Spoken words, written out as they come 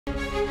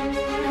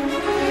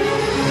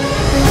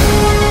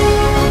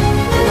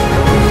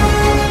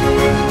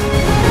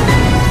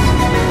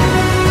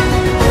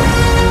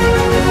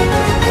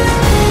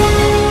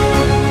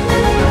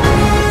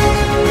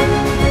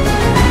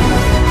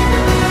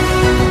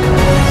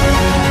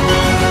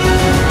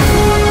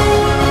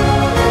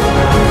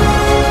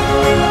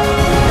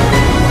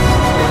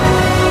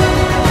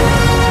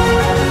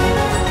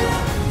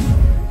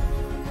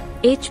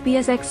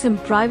HPS Exim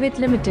Pvt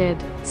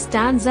Limited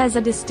stands as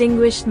a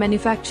distinguished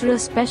manufacturer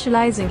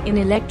specializing in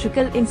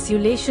electrical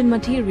insulation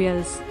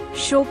materials,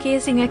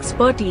 showcasing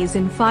expertise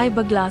in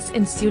fiberglass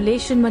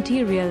insulation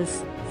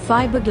materials,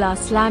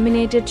 fiberglass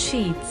laminated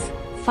sheets,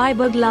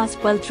 fiberglass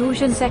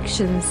pultrusion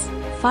sections,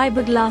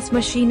 fiberglass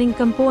machining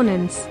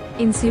components,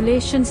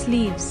 insulation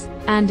sleeves,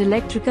 and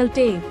electrical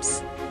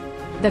tapes.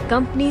 The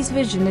company's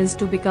vision is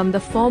to become the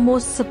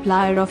foremost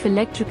supplier of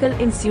electrical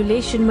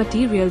insulation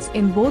materials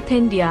in both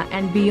India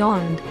and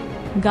beyond,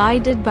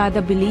 guided by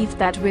the belief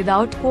that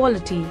without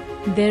quality,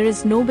 there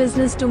is no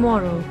business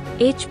tomorrow.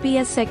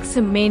 HPS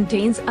Exim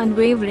maintains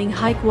unwavering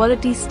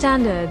high-quality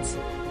standards.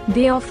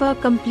 They offer a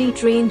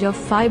complete range of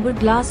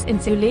fiberglass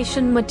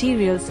insulation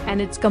materials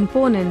and its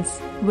components,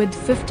 with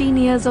 15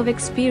 years of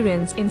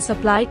experience in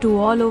supply to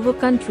all over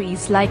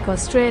countries like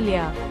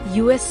Australia,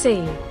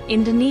 USA,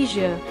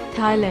 Indonesia,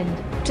 Thailand,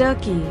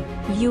 Turkey,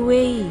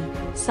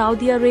 UAE,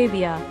 Saudi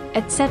Arabia,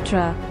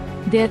 etc.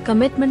 Their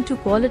commitment to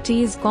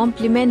quality is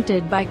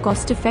complemented by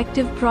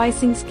cost-effective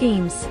pricing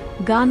schemes,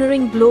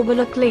 garnering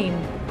global acclaim.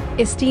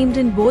 Esteemed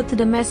in both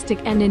domestic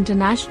and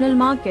international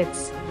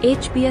markets,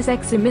 HPS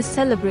Exim is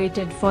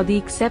celebrated for the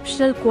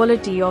exceptional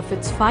quality of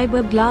its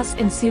fiberglass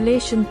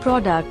insulation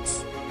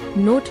products.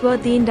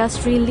 Noteworthy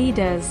industry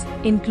leaders,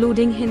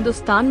 including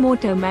Hindustan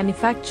Motor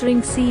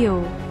Manufacturing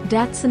CO,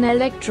 DATSON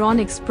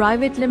Electronics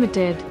Pvt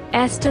Limited,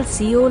 ESTEL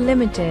CO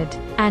Limited,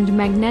 and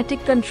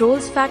Magnetic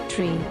Controls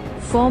Factory,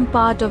 form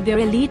part of their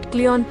elite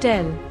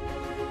clientele.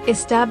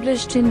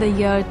 Established in the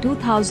year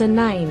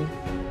 2009,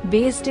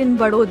 based in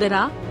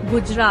Vadodara,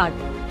 Gujarat,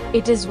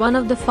 it is one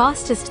of the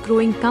fastest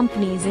growing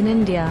companies in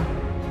India.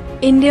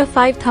 India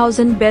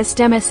 5000 Best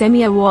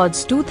MSME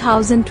Awards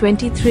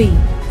 2023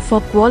 for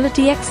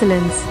quality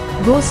excellence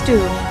goes to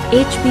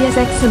HPS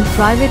Exim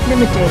Pvt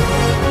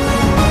Limited.